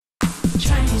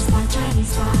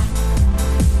Chinese Pod.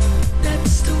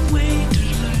 That's the way to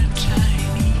learn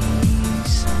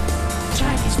Chinese.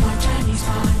 Chinese Pod, Chinese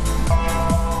Pod.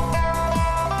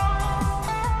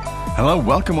 Hello,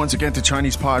 welcome once again to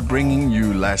Chinese Pod, bringing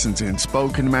you lessons in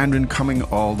spoken Mandarin, coming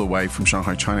all the way from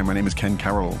Shanghai, China. My name is Ken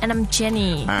Carroll. And I'm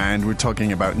Jenny. And we're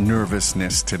talking about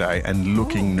nervousness today and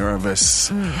looking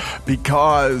nervous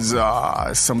because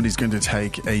somebody's going to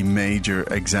take a major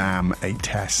exam, a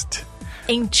test.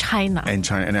 In China. And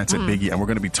that's a biggie. And we're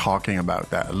going to be talking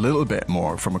about that a little bit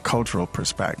more from a cultural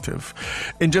perspective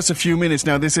in just a few minutes.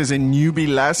 Now, this is a newbie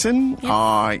lesson.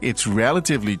 Yes. It's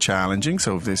relatively challenging.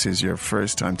 So if this is your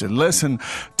first time to listen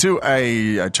to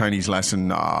a Chinese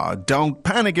lesson, don't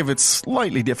panic if it's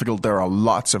slightly difficult. There are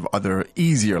lots of other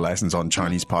easier lessons on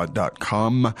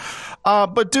ChinesePod.com.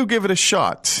 But do give it a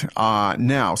shot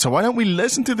now. So why don't we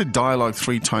listen to the dialogue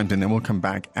 3 times and then we'll come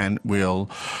back and we'll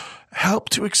help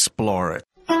to explore it.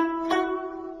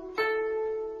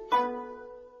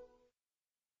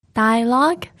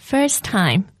 Dialogue first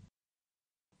time.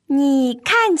 你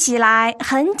看起来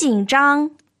很紧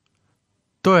张，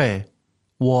对，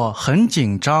我很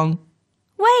紧张，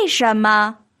为什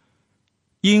么？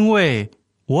因为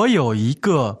我有一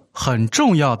个很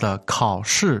重要的考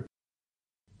试。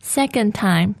Second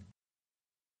time.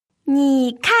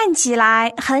 你看起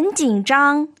来很紧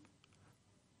张，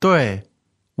对，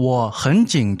我很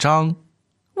紧张，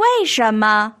为什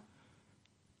么？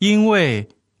因为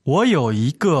我有一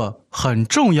个很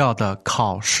重要的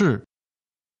考试。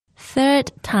Third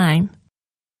time.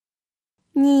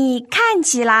 你看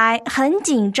起来很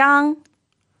紧张，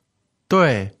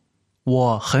对，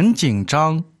我很紧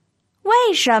张，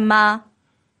为什么？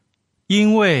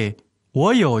因为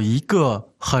我有一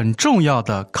个很重要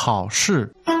的考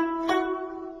试。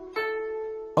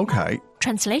Okay,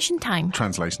 Translation time.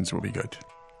 translations will be good.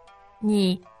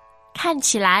 你看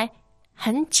起来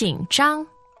很紧张。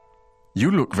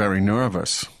 You look very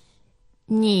nervous.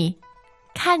 你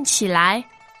看起来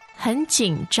很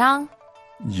紧张。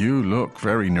 You look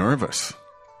very nervous.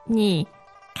 你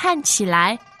看起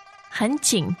来很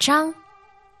紧张。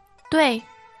对，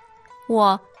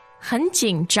我很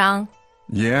紧张。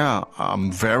 Yeah,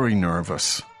 I'm very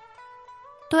nervous.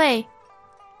 对，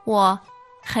我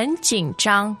很紧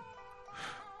张。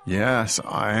 Yes,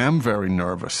 I am very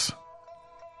nervous.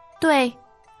 对，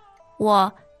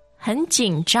我很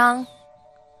紧张。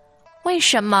为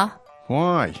什么？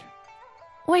 Why?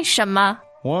 为什么？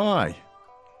 Why?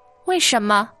 为什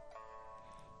么？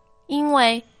因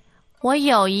为我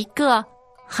有一个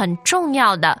很重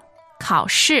要的考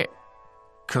试。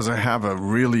 Because I have a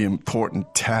really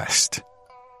important test.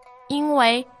 因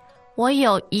为我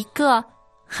有一个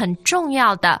很重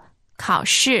要的考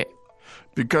试。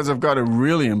 Because I've got a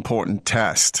really important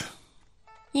test.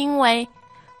 因为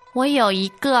我有一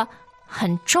个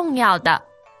很重要的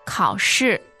考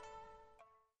试。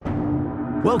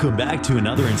 Welcome back to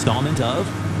another installment of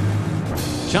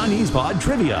Chinese Pod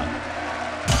Trivia.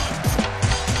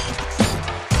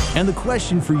 And the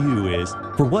question for you is,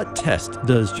 for what test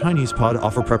does Chinese Pod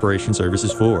offer preparation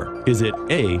services for? Is it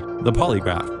A, the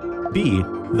polygraph, B,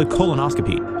 the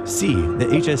colonoscopy, C, the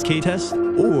HSK test,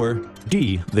 or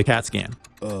D, the CAT scan?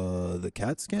 The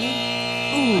CAT scan?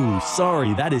 Ooh,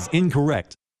 sorry, that is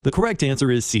incorrect. The correct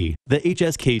answer is C, the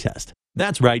HSK test.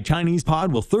 That's right, Chinese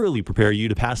Pod will thoroughly prepare you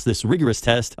to pass this rigorous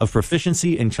test of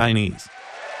proficiency in Chinese.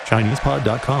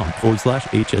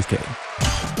 ChinesePod.com/HSK.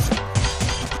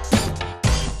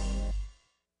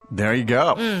 There you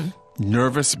go.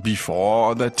 Nervous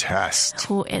before the test.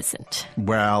 Who isn't?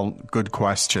 Well, good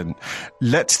question.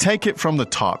 Let's take it from the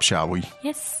top, shall we?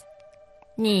 Yes.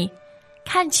 你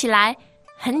看起来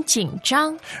很紧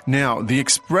张。 Now, the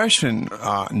expression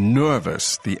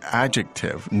nervous, the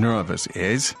adjective nervous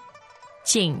is?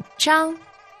 紧张。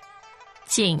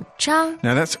紧张。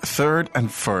 Now, that's third and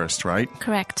first, right?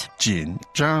 Correct. 紧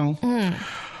张.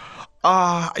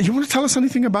 You want to tell us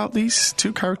anything about these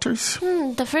two characters?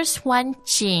 The first one,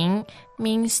 紧,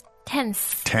 means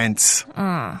tense. Tense.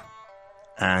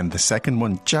 And the second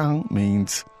one, 张,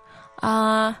 means?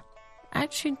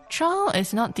 Actually, 张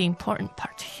is not the important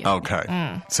part here.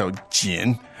 Okay. So,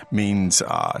 紧 means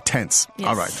tense. Yes.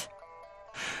 All right.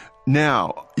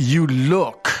 Now, you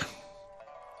look.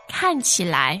 看起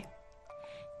来。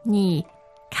你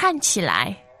看起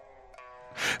来。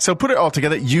 So, put it all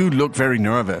together. You look very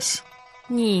nervous.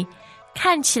 你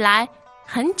看起来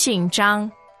很紧张。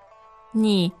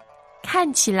你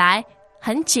看起来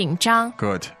很紧张。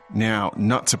 Good. Now,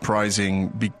 not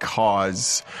surprising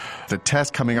because the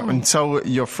test coming up. And so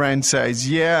your friend says,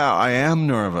 yeah, I am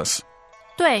nervous.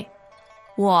 对，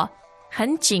我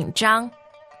很紧张。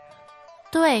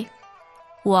对，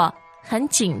我很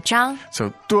紧张。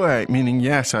 So 对 meaning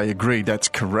yes, I agree. That's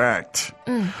correct.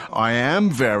 I am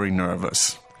very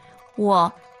nervous.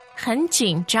 我很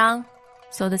紧张。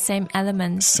So the same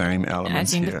elements Same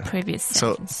elements as in here. the previous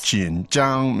So sentence. 紧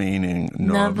张 meaning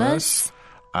nervous,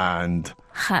 and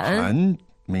很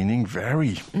meaning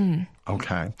very.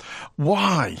 Okay.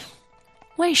 Why?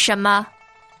 为什么？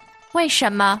为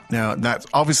什么？ Now, that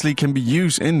obviously can be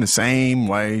used in the same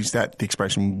ways that the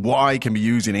expression why can be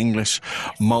used in English,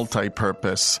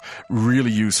 multi-purpose,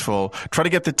 really useful. Try to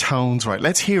get the tones right.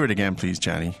 Let's hear it again, please,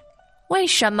 Jenny. 为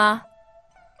什么？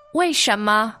为什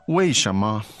么？为什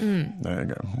么? There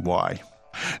you go. Why?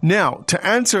 Now, to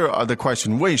answer the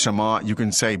question 为什么, you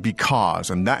can say because,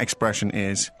 and that expression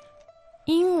is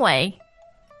因为，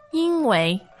因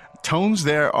为。 tones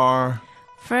there are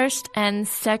First and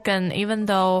second, even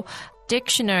though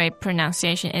dictionary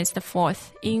pronunciation is the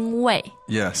fourth, 因为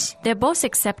yes. they're both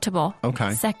acceptable.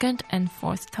 Okay. Second and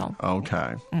fourth tone.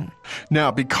 Okay. Now,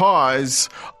 because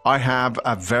I have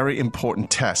a very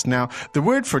important test. Now, the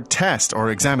word for test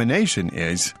or examination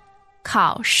is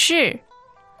考试，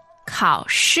考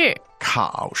试。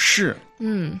考试.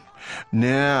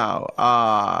 Now,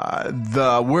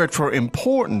 the word for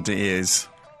important is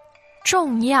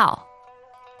重要，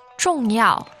重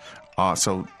要，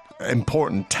 so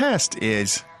important test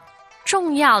is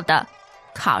重要的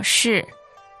考试，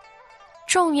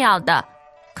重要的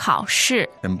考试。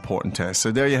 important test.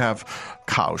 So there you have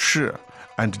考试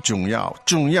and 重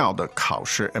要的考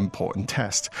试 important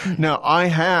test. Now, I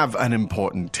have an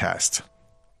important test.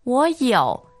 我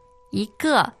有一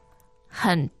个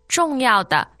很重要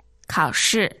的考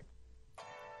试。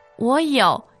我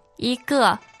有一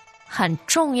个很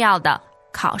重要的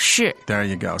考试。 There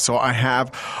you go. So I have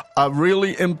a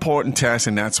really important test,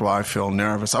 and that's why I feel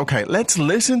nervous. Okay, let's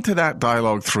listen to that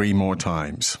dialogue 3 more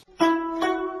times.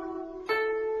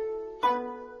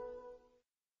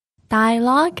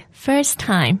 Dialogue first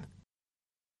time.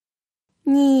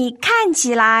 你看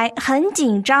起来很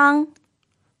紧张，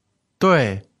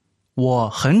对，我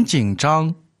很紧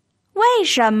张，为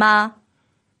什么？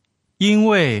因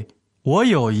为我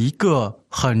有一个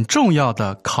很重要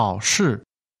的考试。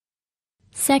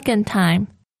 Second time.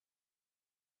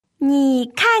 你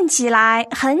看起来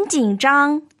很紧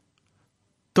张，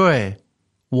对，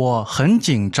我很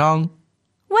紧张，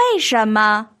为什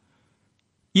么？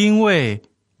因为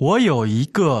我有一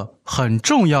个很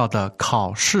重要的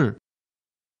考试。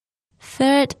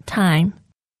 Third time.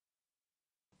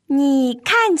 你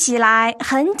看起来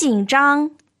很紧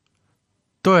张，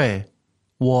对，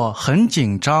我很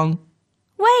紧张，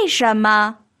为什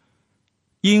么？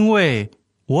因为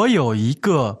我有一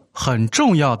个很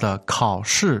重要的考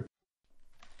试。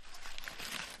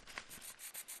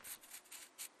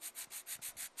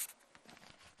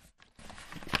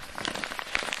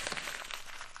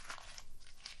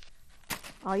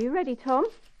 Are you ready, Tom?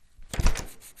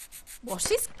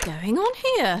 What is going on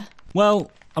here?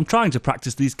 Well, I'm trying to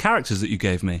practice these characters that you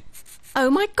gave me. Oh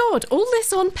my God, all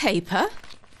this on paper?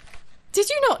 Did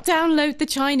you not download the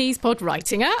Chinese Pod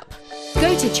writing app?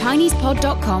 Go to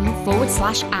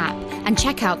ChinesePod.com/app and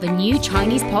check out the new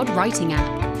Chinese Pod writing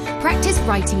app. Practice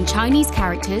writing Chinese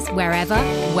characters wherever,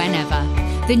 whenever.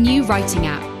 The new writing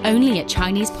app, only at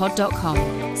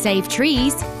ChinesePod.com. Save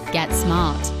trees, get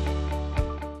smart.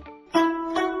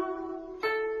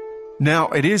 Now,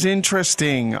 it is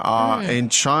interesting in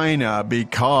China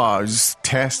because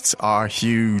tests are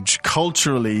huge.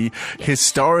 Culturally,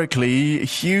 historically,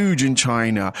 huge in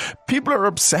China. People are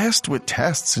obsessed with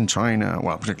tests in China.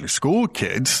 Well, particularly school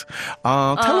kids.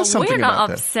 Tell us something we're about not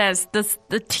that. obsessed.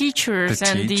 The teachers The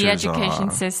and the teachers education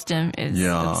are. system is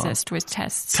Yeah. obsessed with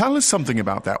tests. Tell us something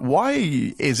about that.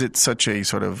 Why is it such a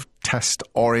sort of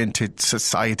test-oriented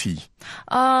society?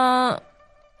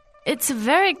 It's a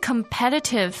very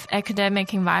competitive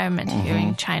academic environment here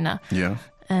in China. Yeah.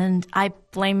 And I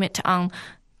blame it on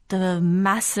the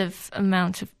massive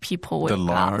amount of people. The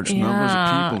large numbers of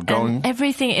people going. And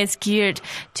everything is geared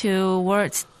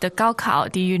towards the Gaokao,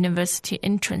 the university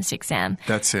entrance exam.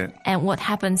 That's it. And what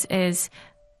happens is,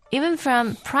 even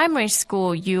from primary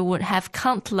school, you would have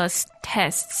countless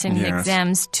tests and Yes.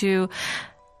 exams to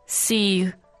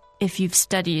see if you've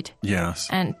studied Yes.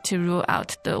 and to rule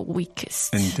out the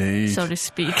weakest, Indeed. so to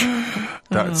speak.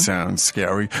 That sounds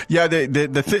scary. Yeah,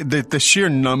 the sheer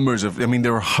numbers of, I mean,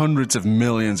 there are hundreds of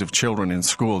millions of children in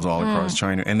schools all across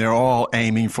China, and they're all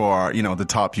aiming for, the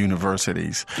top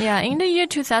universities. Yeah, in the year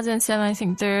 2007, I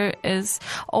think there is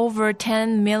over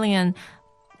 10 million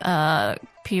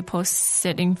people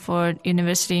sitting for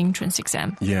university entrance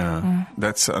exam. Yeah,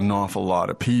 that's an awful lot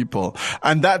of people.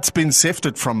 And that's been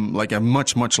sifted from like a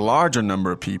much, much larger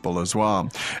number of people as well.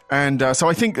 And so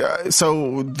I think,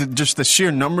 just the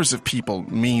sheer numbers of people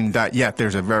mean that, yeah,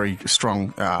 there's a very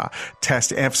strong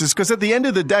test emphasis. Because at the end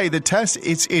of the day, the test,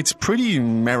 it's pretty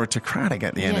meritocratic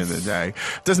at the end of the day.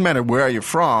 It doesn't matter where you're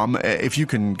from. If you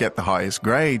can get the highest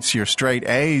grades, your straight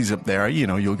A's up there,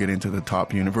 you'll get into the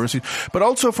top university. But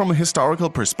also from a historical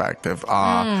perspective,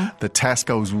 the test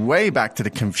goes way back to the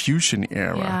Confucian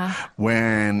era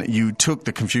when you took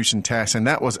the Confucian test, and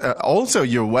that was also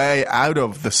your way out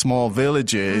of the small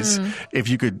villages if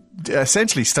you could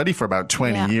essentially study for about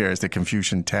 20 years the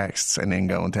Confucian texts and then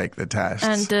go and take the tests.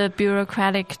 And the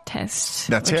bureaucratic test,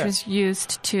 which was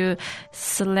used to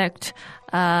select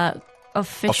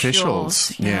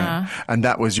officials. And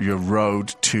that was your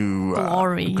road to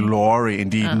glory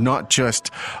indeed. Not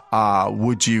just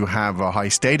would you have a high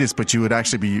status, but you would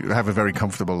actually have a very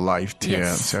comfortable life too.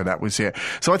 Yes. So that was it.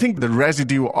 So I think the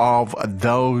residue of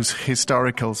those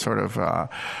historical sort of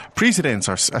precedents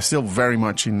are still very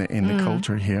much in the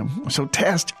culture here. So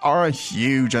tests are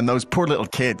huge, and those poor little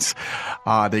kids,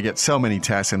 they get so many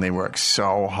tests and they work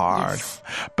so hard.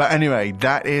 But anyway,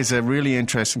 that is a really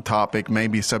interesting topic,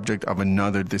 maybe a subject of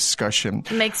another discussion.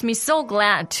 It makes me so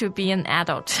glad to be an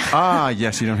adult.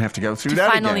 Yes, you don't have to go through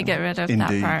that finally again. get rid of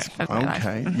Indeed. that part of my life.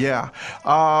 Okay, yeah.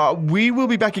 We will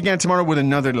be back again tomorrow with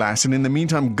another lesson. In the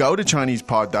meantime, go to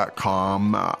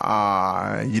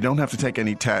ChinesePod.com. You don't have to take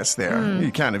any tests there.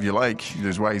 You can if you like.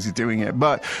 There's ways of doing it.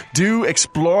 But do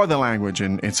explore the language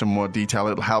in some more detail.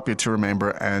 It'll help you to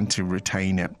remember and to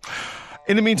retain it.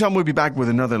 In the meantime, we'll be back with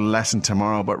another lesson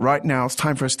tomorrow. But right now, it's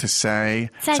time for us to say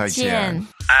再见.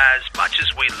 As much as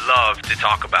we love to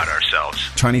talk about ourselves,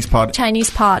 Chinese Pod.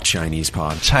 Chinese Pod. Chinese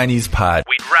Pod. Chinese Pod.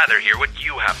 We'd rather hear what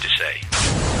you have to say.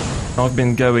 I've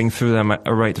been going through them at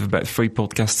a rate of about 3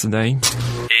 podcasts a day.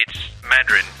 It's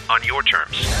Mandarin on your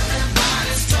terms.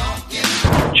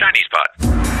 Chinese Pod.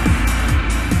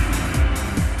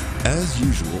 As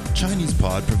usual, Chinese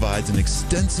Pod provides an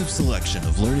extensive selection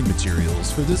of learning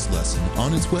materials for this lesson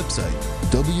on its website,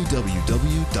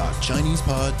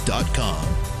 www.chinesepod.com.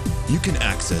 You can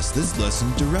access this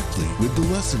lesson directly with the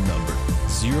lesson number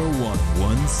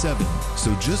 0117.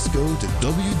 So just go to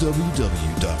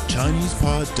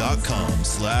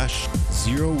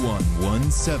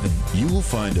www.chinesepod.com/0117. You will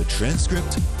find a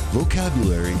transcript,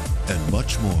 vocabulary, and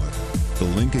much more. The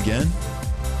link again,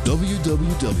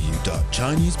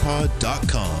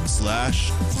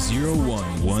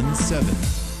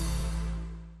 www.chinesepod.com/0117.